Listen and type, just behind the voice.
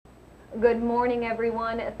Good morning,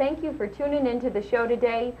 everyone. Thank you for tuning into the show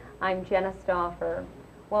today. I'm Jenna Stauffer.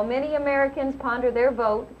 While many Americans ponder their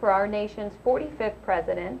vote for our nation's 45th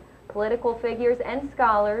president, political figures and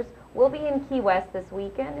scholars will be in Key West this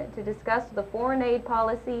weekend to discuss the foreign aid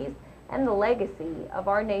policies and the legacy of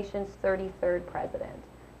our nation's 33rd president.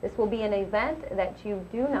 This will be an event that you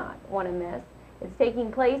do not want to miss. It's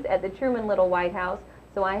taking place at the Truman Little White House,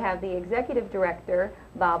 so I have the Executive Director,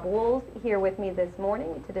 Bob Woolls, here with me this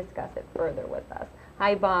morning to discuss it further with us.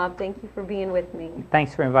 Hi, Bob. Thank you for being with me.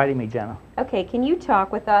 Thanks for inviting me, Jenna. Okay, can you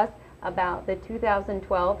talk with us about the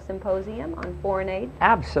 2012 Symposium on Foreign Aid?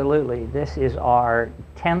 Absolutely. This is our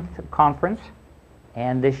 10th conference,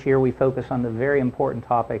 and this year we focus on the very important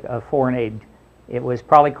topic of foreign aid. It was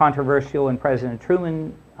probably controversial when President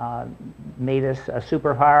Truman made us a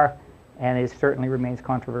superpower, and it certainly remains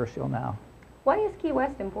controversial now. Why is Key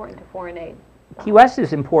West important to foreign aid? Key West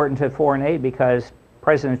is important to foreign aid because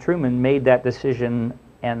President Truman made that decision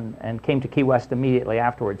and came to Key West immediately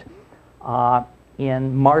afterwards.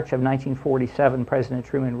 In March of 1947, President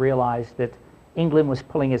Truman realized that England was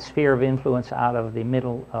pulling its sphere of influence out of the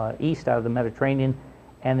Middle East, out of the Mediterranean,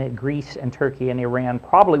 and that Greece and Turkey and Iran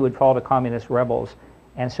probably would fall to communist rebels.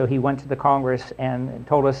 And so he went to the Congress and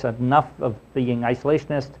told us enough of being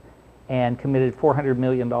isolationist, and committed $400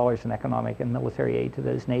 million in economic and military aid to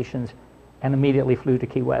those nations, and immediately flew to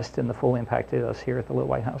Key West, and the full impact hit us here at the Little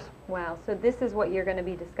White House. Wow, so this is what you're going to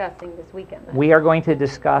be discussing this weekend, then? We are going to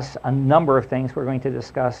discuss a number of things. We're going to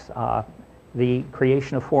discuss the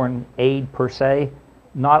creation of foreign aid per se,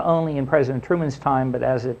 not only in President Truman's time, but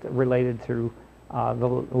as it related through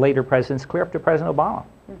the later presidents, clear up to President Obama.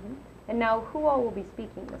 Mm-hmm. And now, who all will be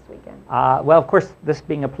speaking this weekend? Well, of course, this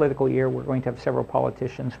being a political year, we're going to have several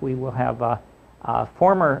politicians. We will have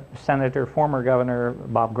former Senator, former Governor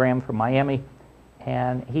Bob Graham from Miami,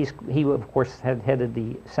 and he of course had headed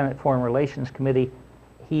the Senate Foreign Relations Committee.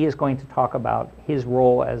 He is going to talk about his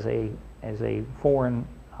role as a foreign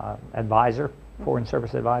advisor, foreign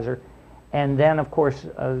service advisor, and then of course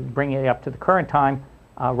bringing it up to the current time.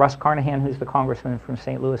 Russ Carnahan, who's the congressman from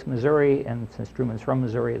St. Louis, Missouri, and since Truman's from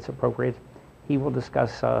Missouri, it's appropriate. He will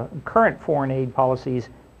discuss current foreign aid policies,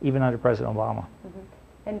 even under President Obama. Mm-hmm.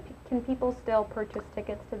 And can people still purchase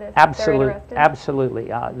tickets to this? Absolutely,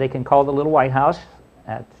 absolutely. They can call the Little White House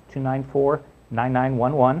at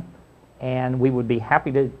 294-9911, and we would be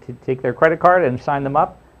happy to take their credit card and sign them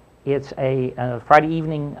up. It's a Friday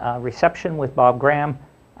evening reception with Bob Graham,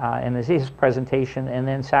 and this is his presentation, and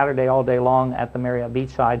then Saturday all day long at the Marriott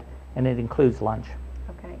Beachside, and it includes lunch.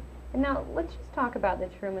 Okay. And now let's just talk about the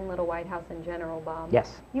Truman Little White House in general, Bob.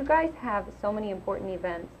 Yes. You guys have so many important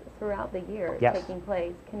events throughout the year taking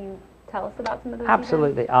place. Can you tell us about some of those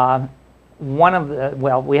Absolutely. events?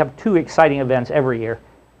 We have two exciting events every year.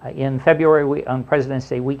 In February, on President's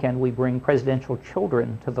Day weekend, we bring presidential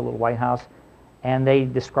children to the Little White House, and they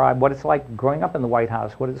describe what it's like growing up in the White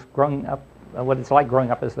House, what it's like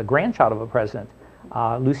growing up as the grandchild of a president.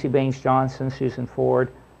 Lucy Baines Johnson, Susan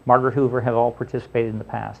Ford, Margaret Hoover have all participated in the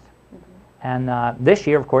past. Mm-hmm. And this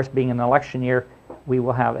year, of course, being an election year, we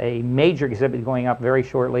will have a major exhibit going up very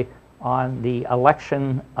shortly on the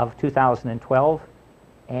election of 2012,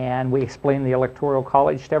 and we explain the Electoral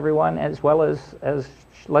College to everyone, as well as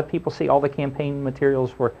let people see all the campaign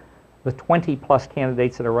materials for the 20-plus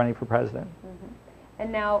candidates that are running for president. Mm-hmm.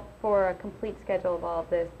 And now, for a complete schedule of all of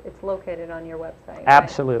this, it's located on your website.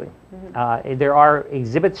 Absolutely. Right? Mm-hmm. There are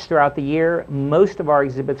exhibits throughout the year. Most of our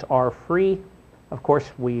exhibits are free. Of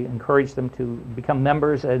course, we encourage them to become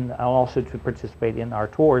members and also to participate in our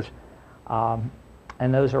tours.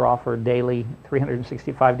 And those are offered daily,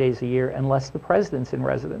 365 days a year, unless the president's in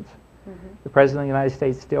residence. Mm-hmm. The President of the United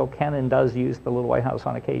States still can and does use the Little White House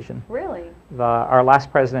on occasion. Really? Our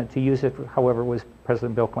last president to use it, however, was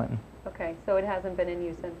President Bill Clinton. Okay, so it hasn't been in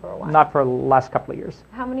use for a while? Not for the last couple of years.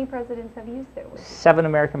 How many presidents have used it? 7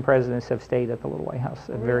 American presidents have stayed at the Little White House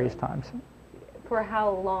at various times. For how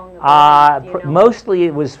long? Mostly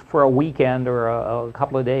it was for a weekend or a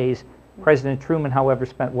couple of days. Mm-hmm. President Truman, however,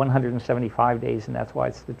 spent 175 days, and that's why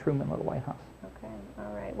it's the Truman Little White House. Okay,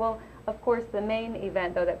 all right. Well, of course, the main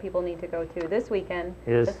event, though, that people need to go to this weekend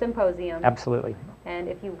is the symposium. Absolutely. And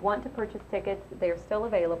if you want to purchase tickets, they're still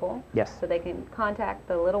available. Yes. So they can contact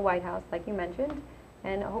the Little White House, like you mentioned,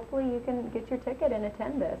 and hopefully you can get your ticket and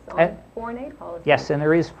attend this on foreign aid policy. Yes, and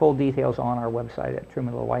there is full details on our website at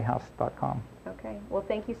trumanlittlewhitehouse.com. Okay. Well,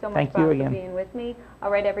 thank you so much, Thank Bob, you for again. being with me. All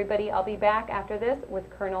right, everybody, I'll be back after this with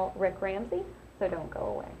Colonel Rick Ramsey, so don't go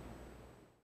away.